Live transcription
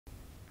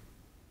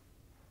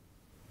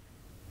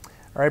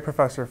All right,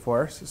 Professor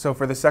Floris. So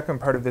for the second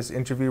part of this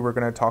interview, we're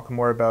going to talk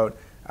more about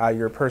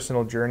your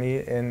personal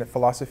journey in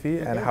philosophy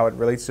and how it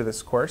relates to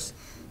this course.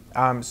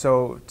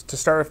 So to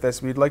start with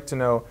this, we'd like to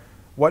know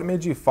what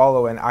made you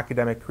follow an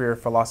academic career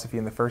of philosophy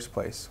in the first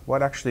place?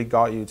 What actually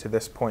got you to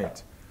this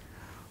point?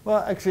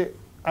 Well, actually,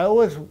 I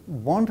always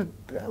wanted,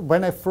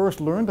 when I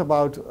first learned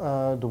about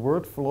the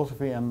word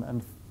philosophy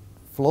and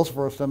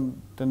philosophers,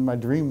 then my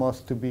dream was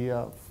to be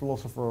a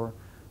philosopher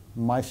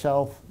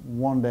myself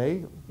one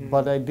day,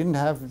 but I didn't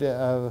have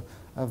the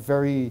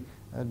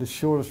the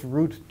shortest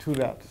route to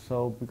that.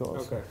 So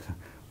because,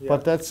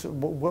 but that's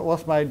what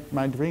was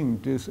my dream.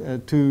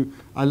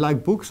 I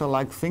like books, I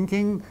like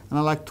thinking, and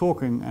I like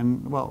talking,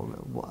 and well,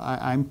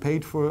 I'm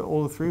paid for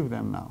all three of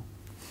them now.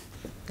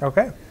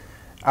 Okay.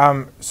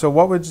 So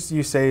what would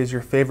you say is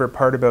your favorite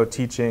part about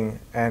teaching,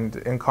 and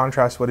in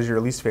contrast, what is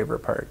your least favorite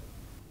part?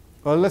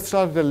 Well, let's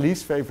start with the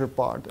least favorite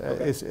part.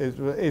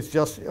 It's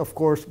just, of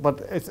course,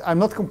 but I'm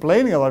not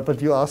complaining about it,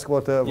 but you ask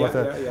what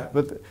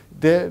but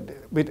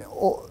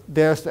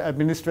there's the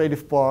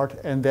administrative part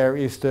and there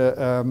is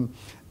the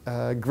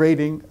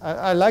grading.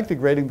 I like the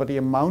grading, but the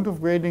amount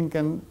of grading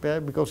can,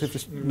 because if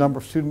the number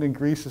of students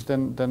increases,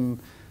 then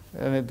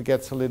it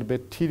gets a little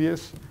bit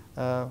tedious.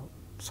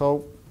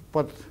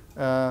 But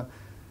the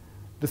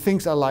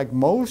things I like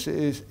most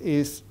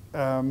is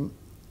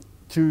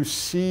to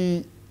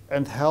see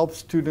and help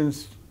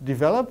students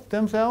develop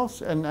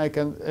themselves, and I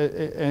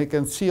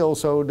can see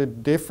also the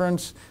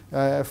difference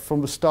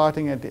from the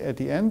starting at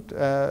the end,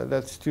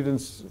 that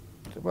students,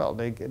 well,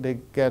 they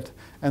get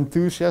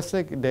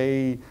enthusiastic.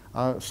 They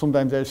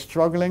sometimes they're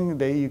struggling.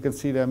 You can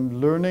see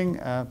them learning.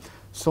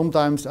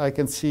 Sometimes I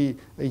can see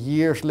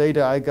years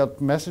later I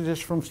got messages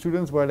from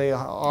students where they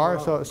are.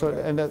 Wow.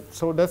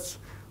 So that's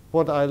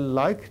what I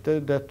like.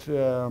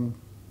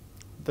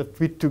 That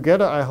we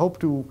together, I hope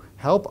to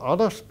help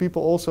others,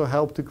 people also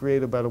help to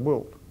create a better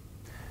world.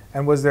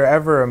 And was there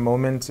ever a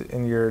moment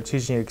in your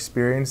teaching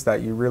experience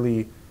that you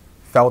really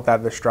felt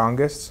that the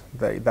strongest,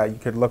 that you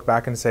could look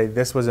back and say,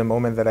 this was a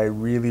moment that I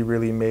really,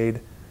 really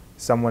made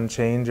someone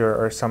change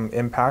or some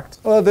impact?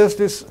 Well, there's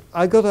this,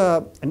 I got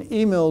an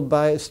email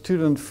by a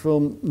student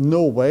from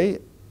Norway,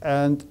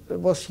 and it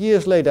was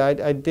years later.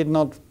 I did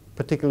not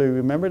particularly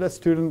remember that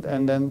student,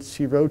 and then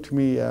she wrote to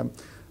me,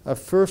 at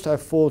first I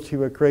thought you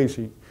were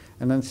crazy.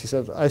 And then she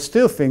said, I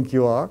still think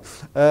you are,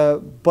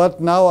 but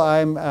now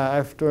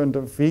I've turned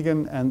a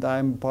vegan and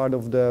I'm part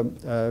of the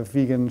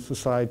vegan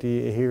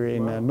society here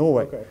in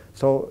Norway. Okay.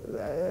 So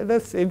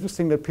that's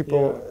interesting that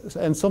people,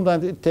 and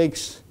sometimes it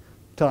takes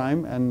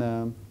time,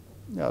 and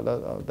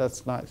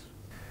that's nice.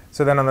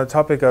 So then on the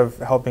topic of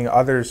helping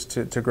others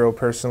to grow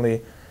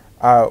personally,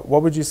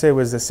 what would you say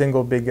was the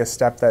single biggest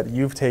step that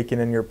you've taken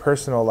in your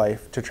personal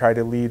life to try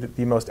to lead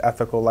the most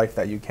ethical life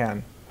that you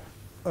can?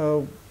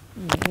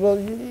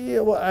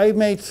 Well, I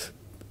made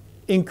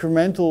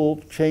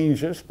incremental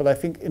changes, but I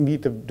think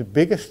indeed the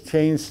biggest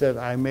change that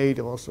I made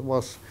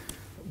was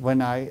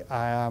when I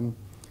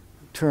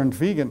turned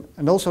vegan.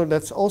 And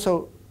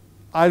also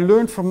I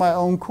learned from my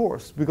own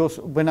course, because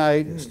when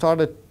I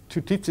started to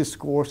teach this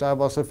course, I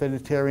was a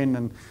vegetarian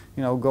and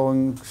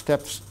going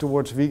steps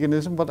towards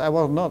veganism, but I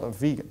was not a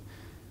vegan.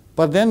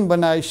 But then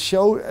when I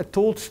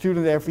told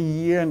students every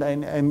year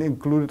and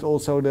included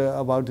also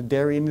about the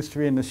dairy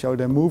industry and show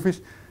them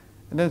movies,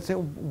 and then say,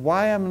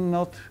 why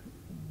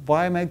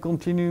am I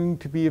continuing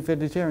to be a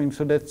vegetarian?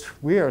 So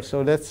that's weird.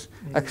 So that's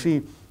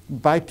actually,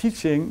 by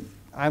teaching,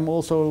 I'm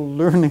also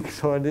learning.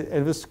 So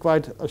it was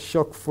quite a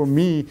shock for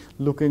me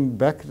looking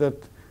back that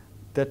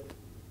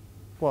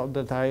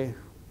I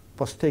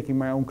was taking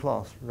my own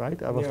class, right?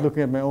 I was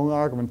looking at my own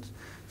arguments.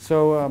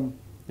 So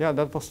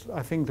that was,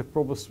 I think,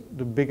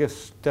 the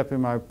biggest step in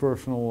my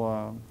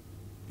personal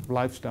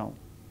lifestyle.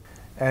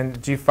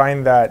 And do you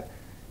find that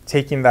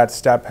taking that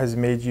step has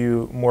made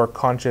you more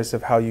conscious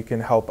of how you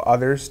can help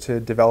others to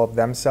develop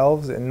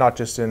themselves, and not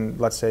just in,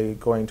 let's say,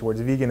 going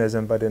towards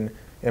veganism, but in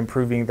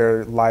improving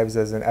their lives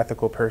as an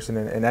ethical person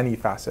in any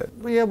facet?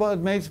 Yeah, well, it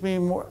makes me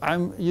more,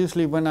 I'm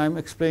usually, when I'm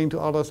explaining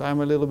to others,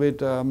 I'm a little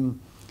bit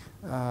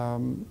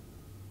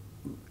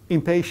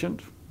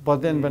impatient, but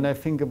then when I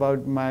think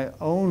about my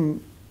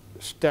own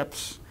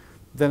steps,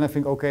 then I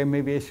think, okay,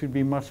 maybe I should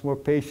be much more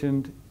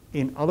patient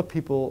in other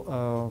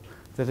people,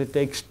 that it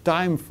takes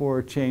time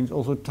for change,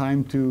 also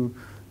time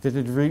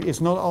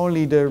it's not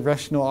only the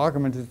rational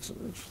argument,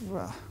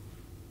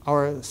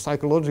 our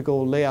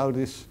psychological layout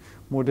is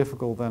more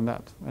difficult than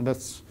that. And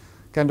that's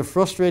kind of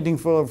frustrating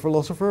for a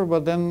philosopher,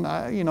 but then,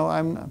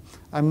 I'm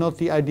not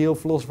the ideal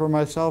philosopher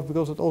myself,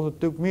 because it also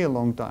took me a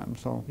long time,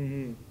 so.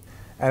 And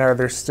are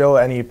there still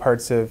any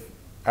parts of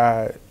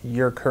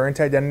your current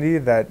identity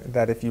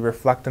that if you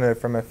reflect on it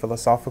from a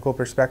philosophical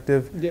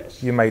perspective,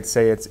 you might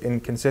say it's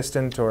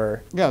inconsistent,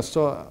 or? Yeah,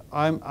 so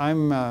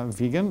I'm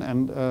vegan,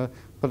 and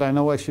but I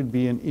know I should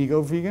be an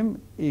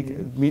eco-vegan.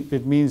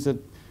 It means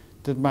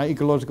that my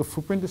ecological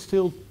footprint is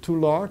still too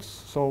large,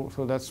 so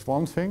that's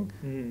one thing.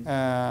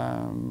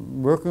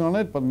 Working on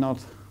it, but not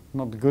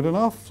not good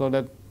enough. So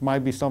that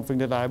might be something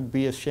that I'd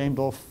be ashamed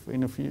of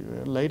in a few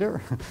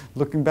later,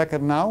 looking back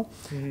at now.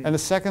 Mm-hmm. And the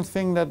second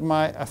thing, that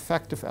my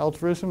effective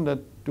altruism, that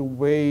the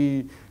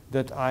way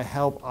that I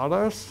help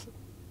others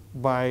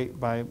by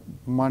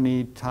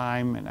money,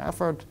 time, and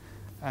effort,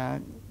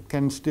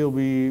 can still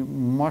be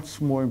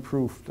much more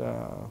improved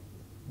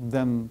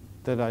than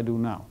that I do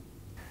now.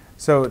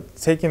 So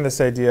taking this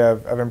idea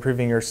of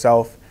improving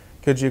yourself,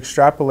 could you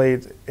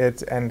extrapolate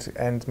it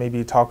and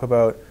maybe talk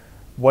about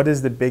what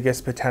is the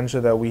biggest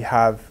potential that we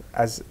have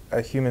as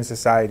a human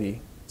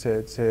society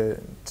to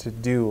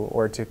do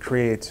or to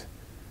create?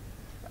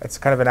 It's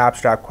kind of an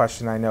abstract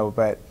question, I know,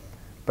 but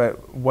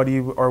what do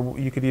you, or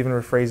you could even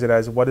rephrase it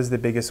as, what is the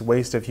biggest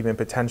waste of human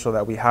potential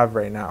that we have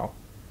right now?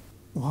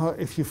 Well,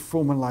 if you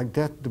form it like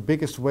that, the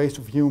biggest waste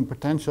of human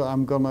potential,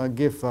 I'm gonna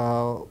give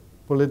a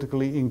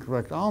politically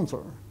incorrect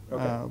answer.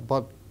 Okay.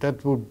 But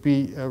that would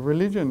be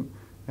religion.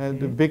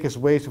 The biggest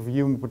waste of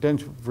human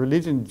potential.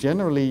 Religion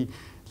generally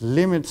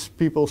limits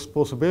people's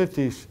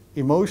possibilities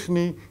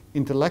emotionally,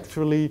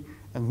 intellectually,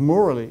 and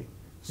morally.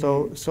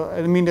 So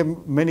I mean, there are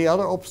many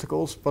other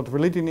obstacles, but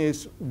religion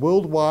is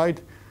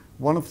worldwide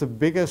one of the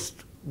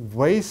biggest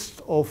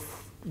wastes of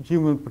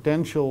human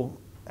potential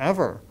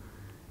ever.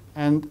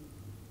 And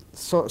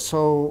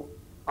so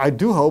I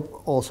do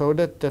hope also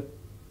that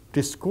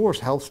this course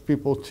helps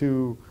people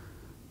to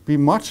be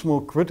much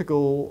more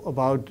critical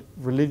about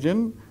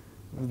religion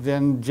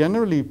than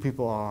generally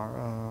people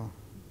are,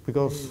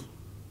 because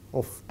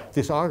of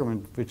this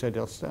argument which I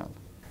just said.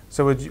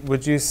 So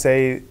would you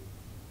say,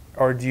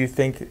 or do you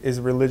think, is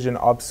religion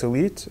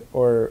obsolete,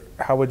 or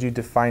how would you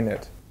define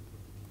it?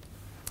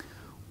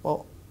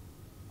 Well,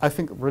 I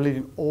think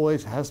religion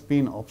always has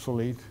been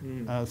obsolete.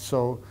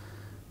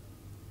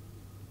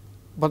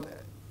 But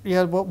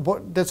yeah,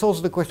 that's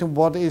also the question,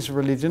 what is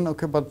religion?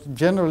 Okay, but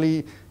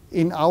generally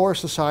in our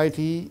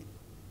society,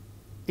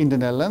 in the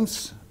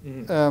Netherlands,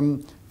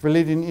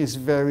 religion is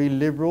very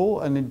liberal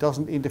and it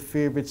doesn't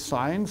interfere with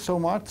science so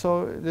much.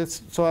 So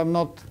it's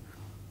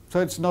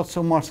not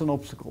so much an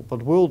obstacle,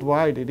 but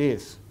worldwide it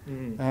is.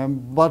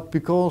 But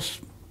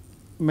because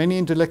many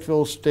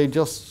intellectuals, they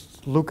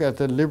just look at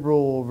the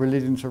liberal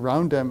religions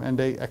around them and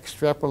they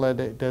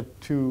extrapolate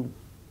that to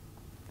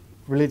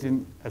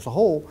religion as a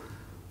whole,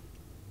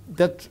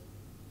 that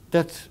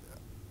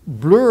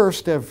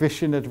blurs their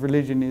vision that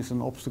religion is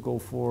an obstacle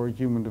for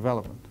human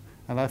development.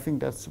 And I think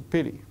that's a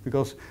pity,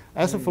 because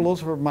as a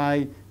philosopher,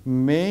 my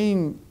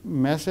main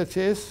message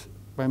is,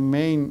 my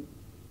main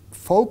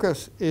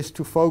focus is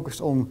to focus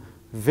on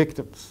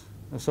victims.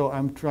 And so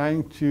I'm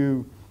trying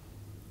to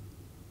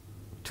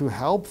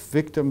help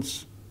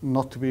victims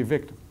not to be a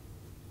victim.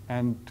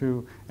 And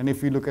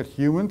if we look at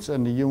humans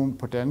and the human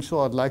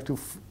potential, I'd like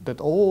that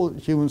all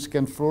humans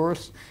can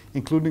flourish,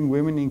 including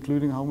women,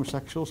 including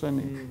homosexuals.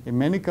 And in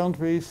many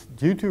countries,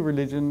 due to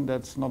religion,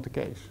 that's not the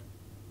case.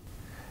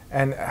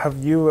 And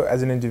have you,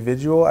 as an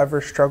individual, ever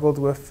struggled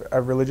with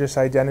a religious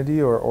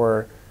identity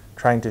or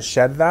trying to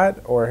shed that,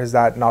 or has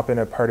that not been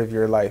a part of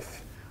your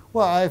life?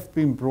 Well, I've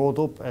been brought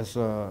up as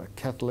a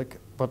Catholic,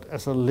 but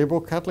as a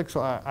liberal Catholic,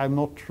 so I'm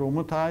not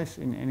traumatized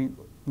in any,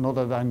 not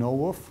that I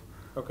know of.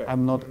 Okay.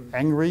 I'm not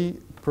angry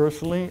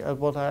personally at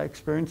what I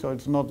experienced, so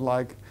it's not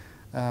like,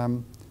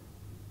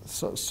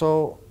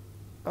 so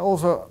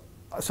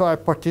I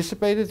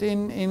participated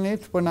in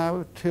it when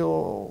I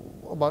till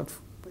about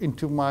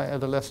into my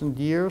adolescent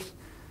years,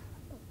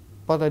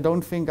 but I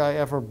don't think I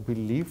ever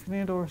believed in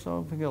it or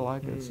something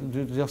like it.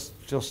 It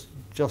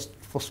just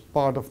was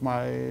part of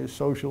my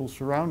social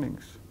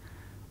surroundings.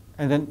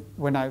 And then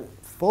when I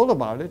thought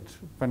about it,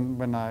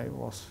 when I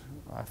was,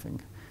 I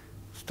think,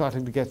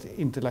 starting to get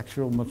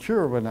intellectual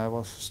mature when I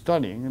was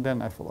studying, and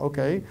then I thought,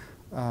 okay,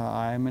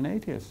 I'm an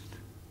atheist.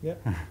 Yeah.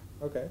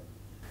 Okay.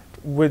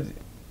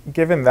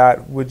 Given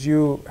that, would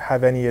you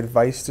have any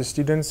advice to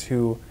students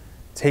who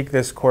take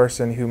this course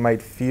and who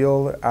might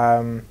feel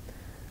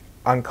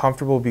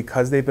uncomfortable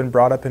because they've been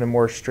brought up in a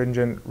more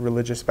stringent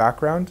religious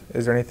background?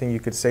 Is there anything you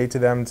could say to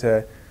them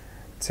to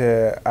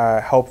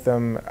help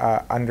them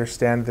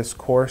understand this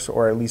course,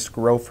 or at least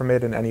grow from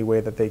it in any way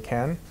that they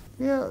can?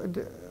 Yeah.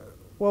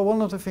 Well,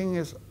 one of the things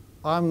is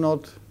I'm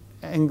not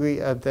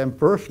angry at them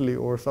personally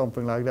or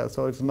something like that.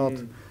 So it's not,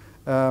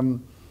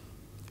 and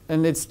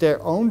it's their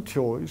own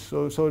choice.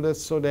 So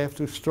they have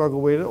to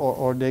struggle with it,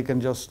 or they can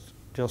just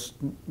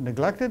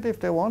neglect it if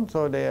they want.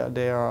 So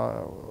they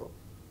are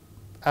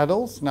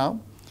adults now.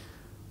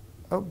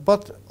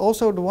 But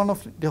also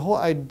the whole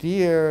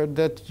idea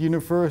that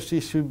university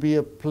should be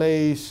a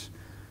place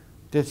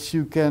that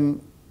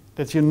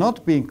you're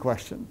not being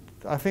questioned.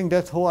 I think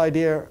that whole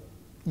idea,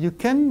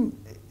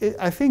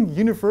 I think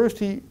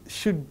university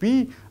should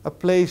be a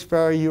place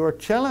where you are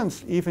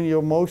challenged, even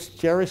your most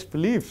cherished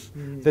beliefs,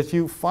 that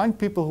you find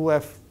people who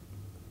have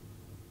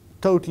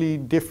totally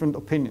different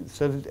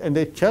opinions, and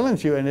they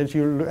challenge you, and that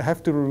you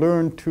have to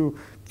learn to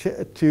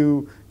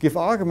give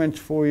arguments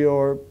for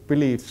your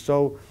beliefs.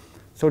 So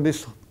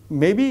this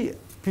maybe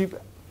people,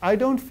 I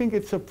don't think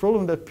it's a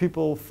problem that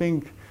people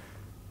think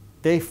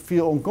they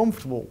feel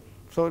uncomfortable.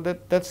 So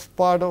that's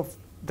part of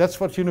that's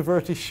what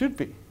universities should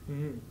be.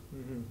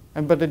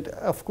 And but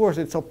of course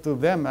it's up to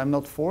them. I'm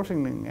not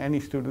forcing any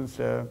students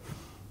to.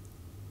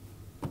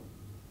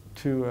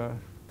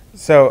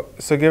 So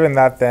given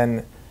that,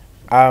 then,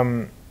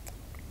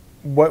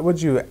 what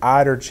would you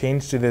add or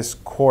change to this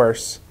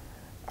course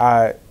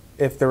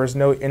if there was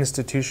no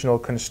institutional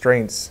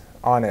constraints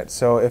on it?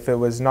 So if it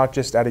was not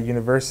just at a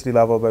university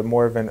level, but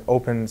more of an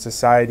open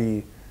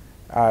society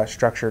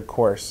structured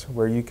course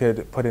where you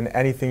could put in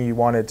anything you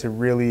wanted to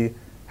really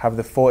have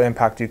the full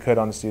impact you could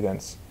on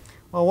students?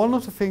 Well, one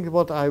of the things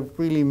what I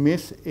really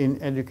miss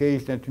in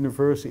education at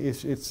university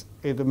is it's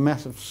at a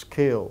massive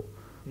scale.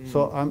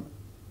 So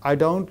I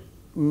don't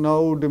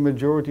know the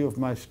majority of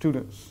my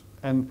students,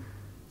 and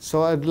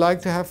so I'd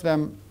like to have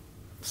them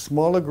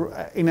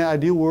smaller, in an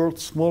ideal world,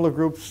 smaller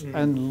groups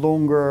and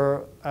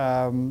longer,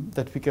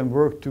 that we can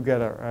work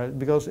together.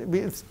 Because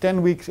it's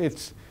 10 weeks.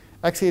 It's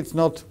actually it's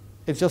not.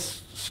 It's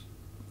just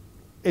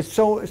it's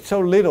so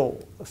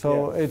little.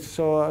 So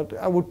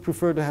I would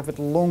prefer to have it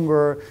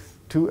longer,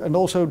 and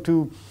also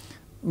to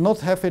not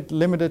have it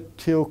limited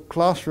to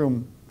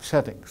classroom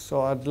settings.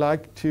 So I'd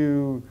like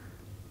to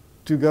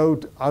go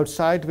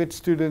outside with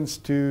students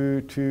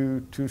to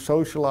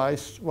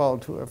socialize. Well,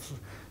 to have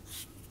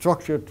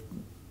structured,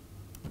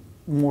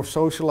 more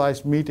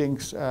socialized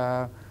meetings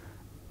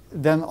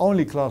than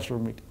only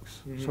classroom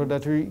meetings, so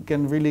that we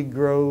can really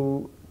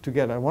grow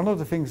together. One of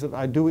the things that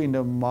I do in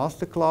the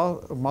master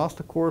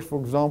course, for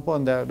example,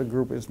 and there the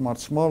group is much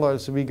smaller,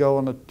 is we go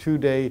on a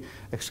 2-day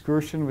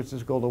excursion, which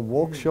is called a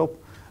workshop,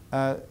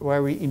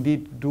 where we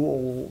indeed do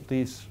all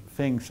these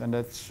things, and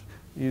that's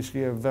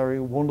usually a very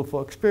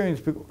wonderful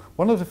experience.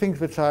 One of the things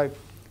which I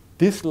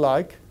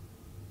dislike,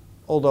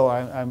 although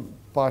I'm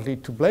partly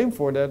to blame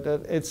for that,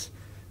 that it's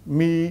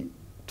me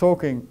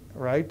talking,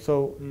 right?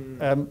 So,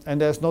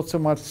 and there's not so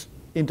much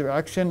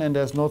interaction, and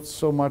there's not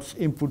so much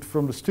input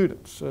from the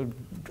students,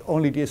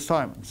 only the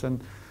assignments.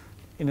 And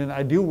in an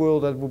ideal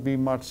world, that would be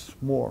much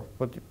more.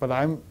 But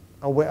I'm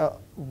aware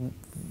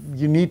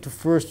you need to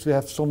first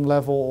have some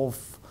level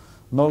of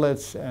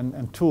knowledge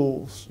and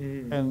tools,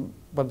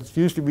 but it's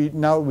usually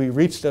now we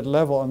reach that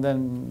level and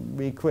then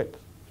we quit.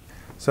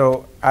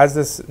 So as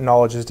this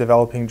knowledge is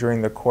developing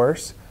during the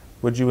course,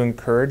 would you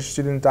encourage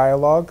student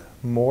dialogue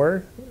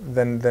more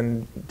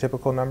than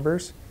typical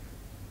numbers?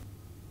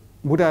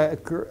 Would I?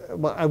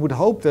 Well, I would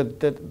hope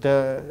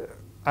that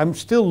I'm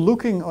still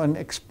looking on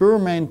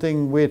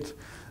experimenting with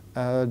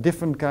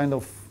different kind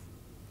of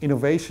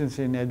innovations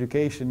in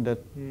education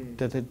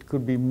that it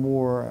could be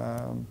more.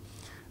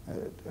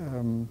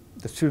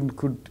 The student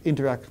could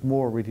interact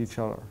more with each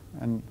other,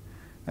 and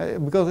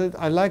because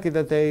I like it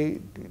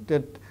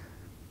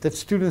that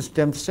students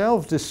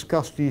themselves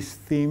discuss these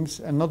themes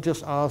and not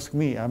just ask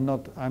me. I'm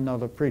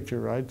not a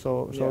preacher, right?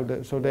 So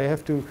they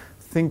have to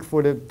think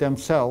for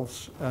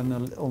themselves on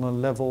a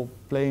level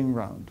playing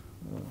ground.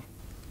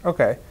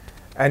 Okay,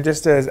 and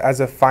just as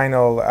a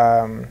final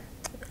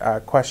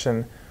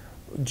question,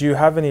 do you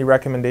have any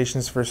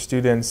recommendations for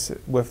students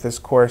with this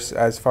course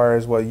as far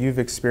as what you've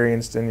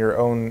experienced in your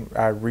own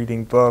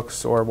reading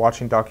books or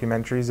watching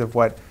documentaries of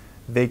what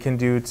they can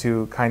do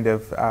to kind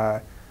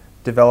of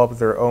develop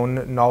their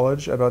own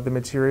knowledge about the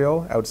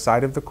material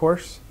outside of the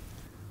course?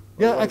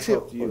 Yeah,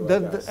 actually,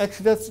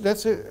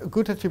 that's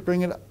good that you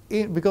bring it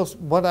in, because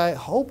what I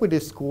hope with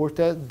this course,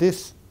 that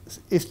this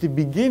is the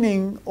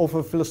beginning of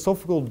a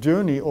philosophical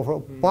journey, of a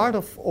part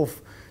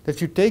of that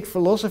you take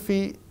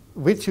philosophy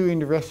with you in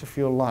the rest of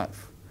your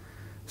life.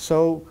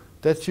 So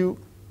that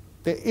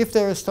if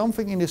there is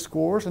something in this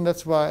course, and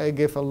that's why I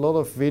give a lot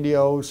of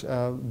videos,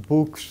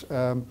 books,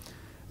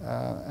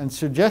 and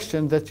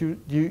suggestions, that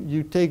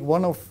you take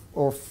one of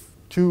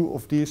two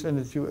of these and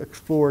that you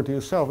explore it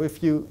yourself.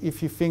 If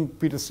you think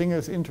Peter Singer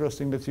is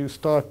interesting, that you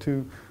start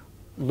to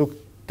look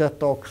TED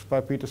Talks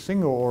by Peter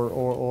Singer,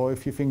 or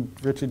if you think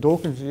Richard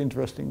Dawkins is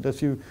interesting,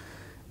 that you.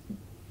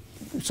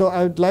 So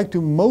I'd like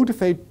to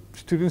motivate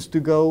students to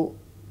go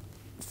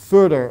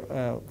further.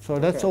 So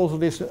that's also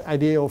this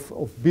idea of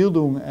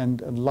Bildung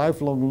and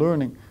lifelong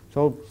learning.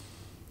 So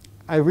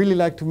I really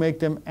like to make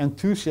them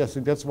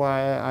enthusiastic. That's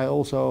why I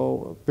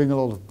also bring a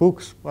lot of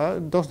books. Well,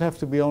 it doesn't have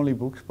to be only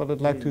books, but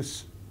I'd like to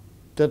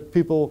that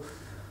people.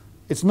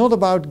 It's not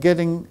about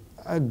getting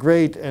a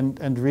grade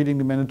and reading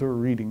the mandatory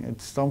reading.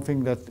 It's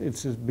something that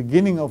it's the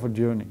beginning of a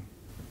journey.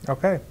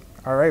 Okay.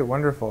 All right.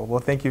 Wonderful.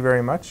 Well, thank you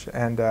very much,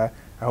 and I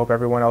hope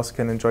everyone else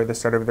can enjoy the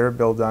start of their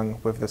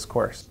Bildung with this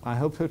course. I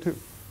hope so too.